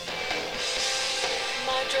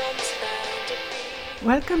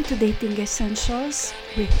Welcome to Dating Essentials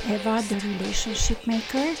with Eva, the relationship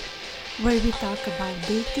maker, where we talk about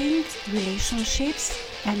dating, relationships,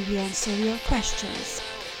 and we answer your questions.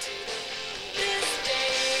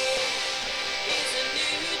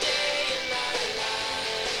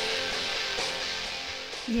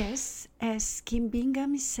 Yes, as Kim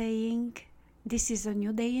Bingham is saying, this is a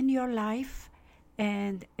new day in your life,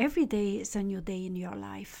 and every day is a new day in your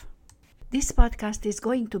life. This podcast is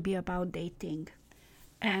going to be about dating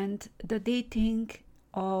and the dating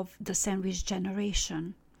of the sandwich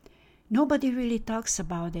generation. Nobody really talks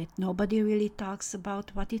about it. Nobody really talks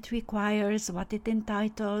about what it requires, what it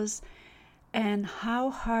entitles, and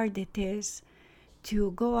how hard it is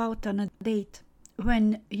to go out on a date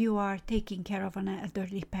when you are taking care of an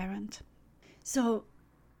elderly parent. So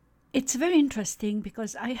it's very interesting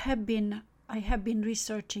because I have been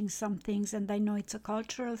researching some things, and I know it's a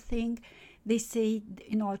cultural thing. They say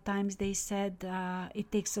in all times, they said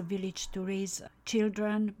it takes a village to raise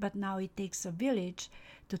children, but now it takes a village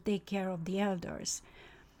to take care of the elders.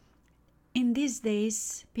 In these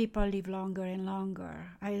days, people live longer and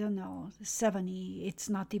longer. I don't know, 70, it's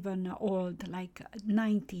not even old, like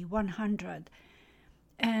 90, 100.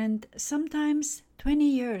 And sometimes 20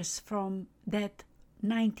 years from that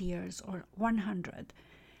 90 years or 100,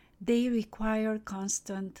 they require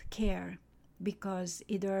constant care because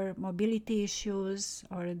either mobility issues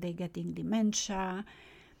or they're getting dementia.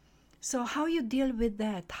 So how you deal with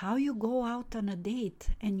that? How you go out on a date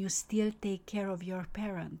and you still take care of your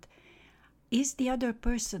parent? Is the other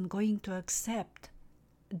person going to accept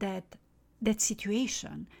that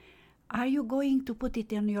situation? Are you going to put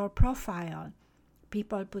it in your profile?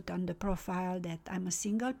 People put on the profile that I'm a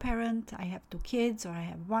single parent, I have 2 kids, or I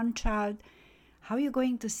have 1 child. How are you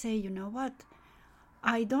going to say, you know what?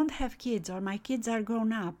 I don't have kids, or my kids are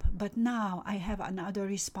grown up, but now I have another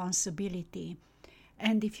responsibility.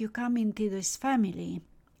 And if you come into this family,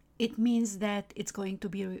 it means that it's going to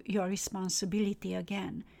be your responsibility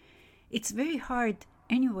again. It's very hard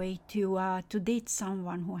anyway to date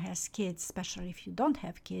someone who has kids, especially if you don't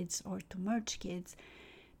have kids, or to merge kids,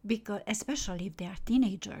 because especially if they are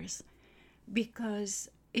teenagers. Because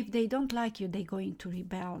if they don't like you, they're going to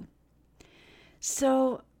rebel.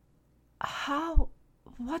 So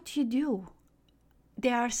what you do?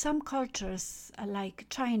 There are some cultures like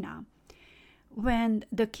China. When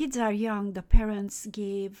the kids are young, the parents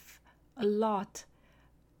give a lot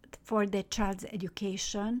for their child's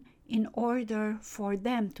education in order for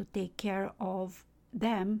them to take care of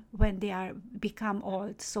them when they are become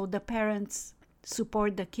old. So the parents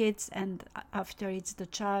support the kids, and after it's the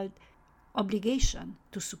child obligation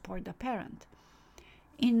to support the parent.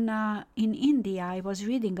 In India, I was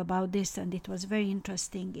reading about this, and it was very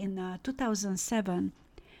interesting. In 2007,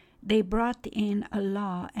 they brought in a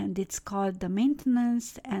law, and it's called the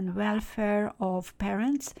Maintenance and Welfare of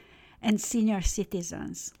Parents and Senior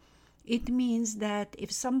Citizens. It means that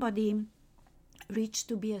if somebody reached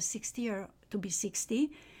to be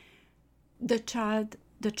 60, the child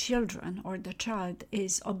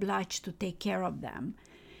is obliged to take care of them.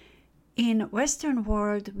 In Western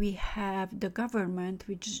world, we have the government,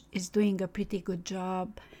 which is doing a pretty good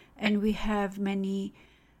job, and we have many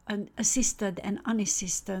assisted and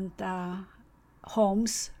unassisted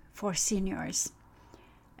homes for seniors.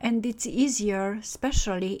 And it's easier,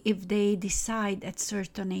 especially if they decide at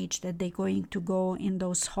certain age that they're going to go in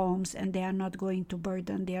those homes and they are not going to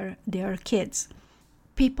burden their kids.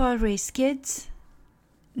 People raise kids.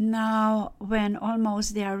 Now, when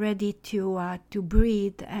almost they are ready to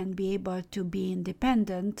breathe and be able to be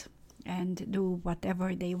independent and do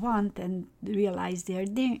whatever they want and realize their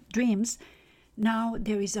dreams, now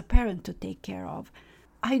there is a parent to take care of.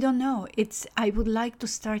 I don't know. I would like to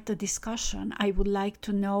start a discussion. I would like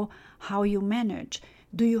to know how you manage.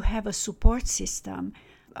 Do you have a support system?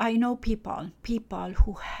 I know people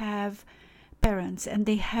who have parents, and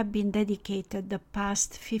they have been dedicated the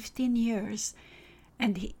past 15 years.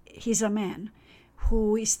 And he's a man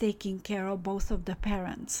who is taking care of both of the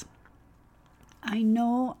parents. I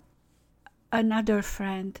know another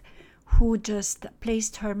friend who just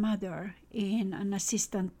placed her mother in an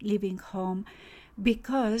assisted living home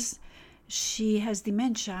because she has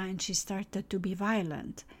dementia and she started to be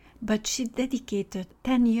violent. But she dedicated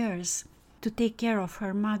 10 years to take care of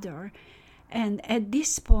her mother. And at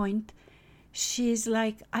this point, she's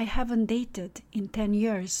like, I haven't dated in 10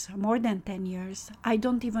 years, more than 10 years. I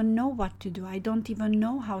don't even know what to do. I don't even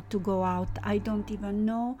know how to go out. I don't even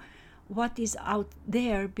know what is out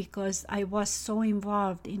there because I was so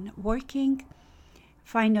involved in working.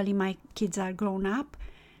 Finally, my kids are grown up,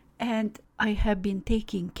 and I have been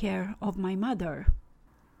taking care of my mother.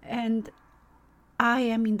 And I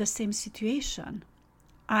am in the same situation.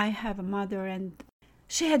 I have a mother, and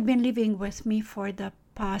she had been living with me for the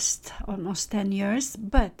past almost 10 years,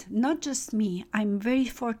 but not just me. I'm very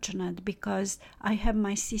fortunate because I have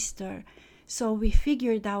my sister. So we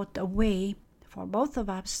figured out a way for both of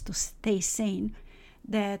us to stay sane,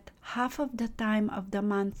 that half of the time of the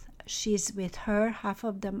month she's with her, half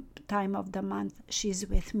of the time of the month she's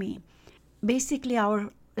with me. Basically,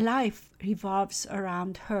 our life revolves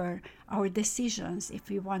around her, our decisions, if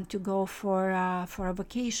we want to go for a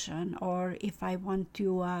vacation, or if I want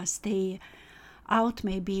to stay out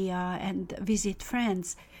maybe and visit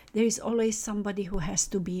friends. There is always somebody who has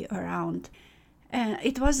to be around.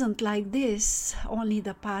 It wasn't like this only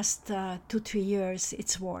the past 2-3 years.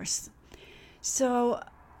 It's worse. So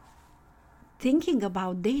thinking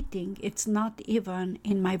about dating, it's not even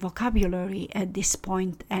in my vocabulary at this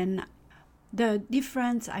point. And the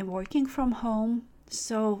difference, I'm working from home,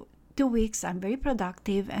 so 2 weeks I'm very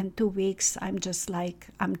productive, and 2 weeks I'm just like,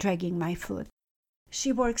 I'm dragging my foot.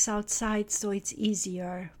 She works outside, so it's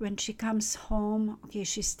easier. When she comes home, okay,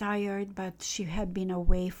 she's tired, but she had been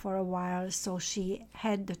away for a while, so she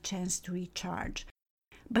had the chance to recharge.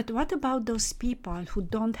 But what about those people who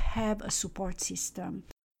don't have a support system,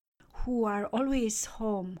 who are always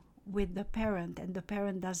home with the parent and the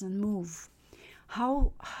parent doesn't move?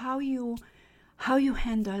 How you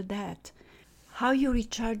handle that? How you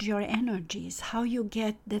recharge your energies? How you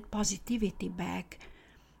get that positivity back?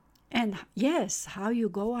 And yes, how you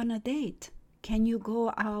go on a date? Can you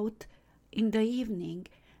go out in the evening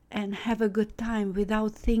and have a good time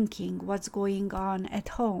without thinking what's going on at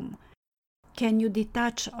home? Can you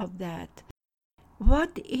detach of that?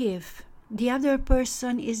 What if the other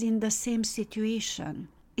person is in the same situation?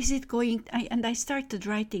 Is it going, and I started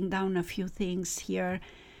writing down a few things here,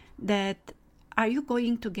 that are you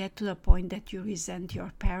going to get to the point that you resent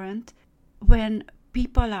your parent? When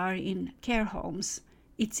people are in care homes,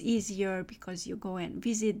 it's easier because you go and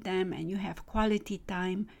visit them and you have quality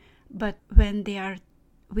time. But when they are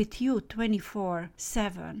with you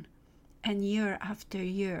 24/7 and year after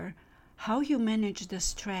year, how you manage the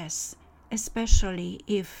stress, especially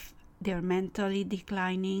if they're mentally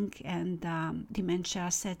declining and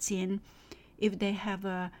dementia sets in, if they have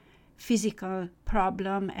a physical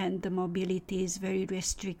problem and the mobility is very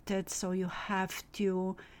restricted, so you have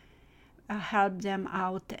to help them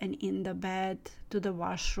out and in the bed, to the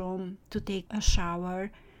washroom, to take a shower.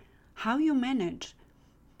 How you manage?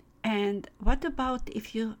 And what about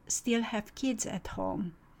if you still have kids at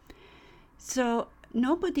home? So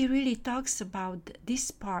nobody really talks about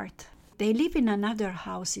this part. They live in another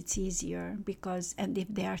house, it's easier because, and if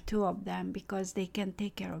there are two of them, because they can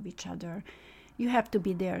take care of each other. You have to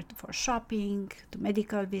be there for shopping, to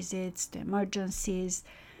medical visits, to emergencies,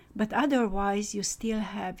 but otherwise you still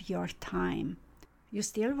have your time. You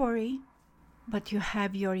still worry, but you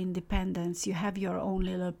have your independence. You have your own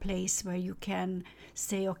little place where you can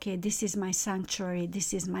say, okay, this is my sanctuary,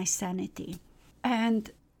 this is my sanity.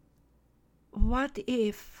 And what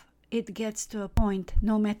if it gets to a point,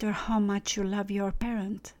 no matter how much you love your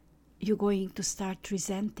parent, you're going to start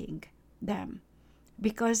resenting them?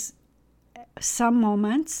 Because some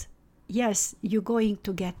moments, yes, you're going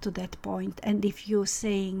to get to that point. And if you're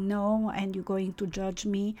saying no and you're going to judge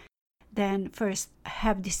me, then first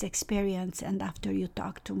have this experience and after you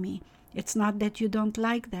talk to me. It's not that you don't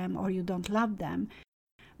like them or you don't love them,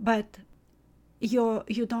 but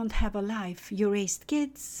you don't have a life. You raised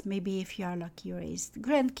kids, maybe if you are lucky you raised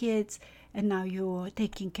grandkids, and now you're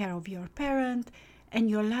taking care of your parent and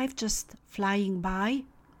your life just flying by.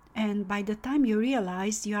 And by the time you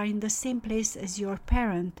realize, you are in the same place as your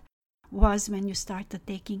parent was when you started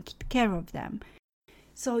taking care of them.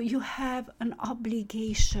 So you have an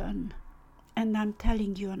obligation, and I'm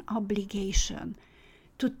telling you, an obligation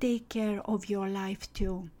to take care of your life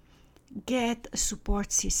too. Get a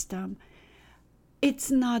support system.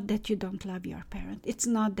 It's not that you don't love your parent. It's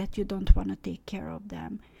not that you don't want to take care of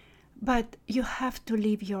them. But you have to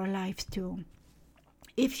live your life too.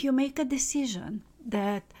 If you make a decision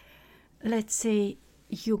that, let's say,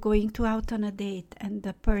 you're going to out on a date and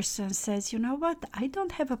the person says, you know what, I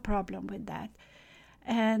don't have a problem with that,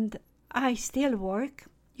 and I still work,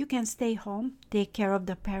 you can stay home, take care of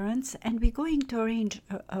the parents, and we're going to arrange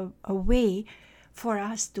a way for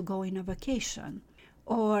us to go in a vacation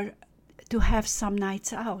or to have some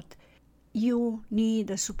nights out. You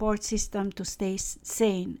need a support system to stay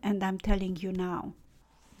sane, and I'm telling you now,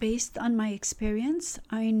 based on my experience,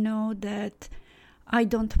 I know that I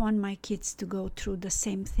don't want my kids to go through the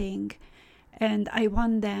same thing, and I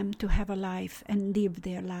want them to have a life and live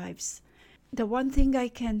their lives. The one thing I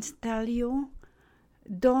can tell you,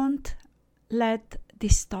 don't let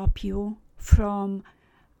this stop you from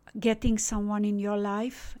getting someone in your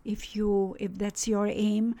life. If that's your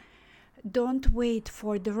aim, don't wait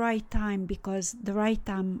for the right time, because the right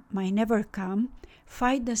time might never come.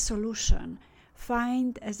 Find the solution.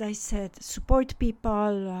 Find, as I said, support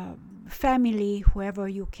people, family, whoever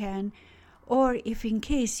you can. Or if in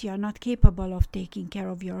case you are not capable of taking care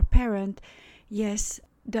of your parent, yes,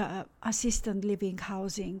 the assisted living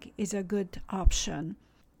housing is a good option.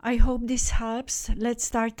 I hope this helps. Let's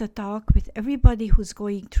start a talk with everybody who's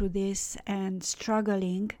going through this and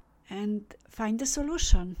struggling, and find a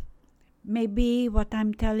solution. Maybe what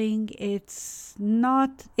I'm telling, it's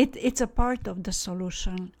a part of the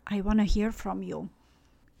solution. I want to hear from you.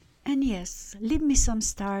 And yes, leave me some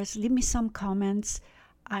stars, leave me some comments.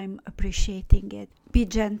 I'm appreciating it. Be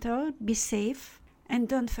gentle, be safe, and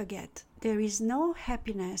don't forget, there is no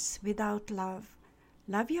happiness without love.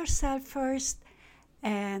 Love yourself first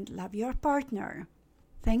and love your partner.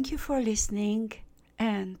 Thank you for listening,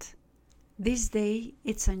 and this day,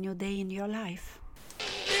 it's a new day in your life.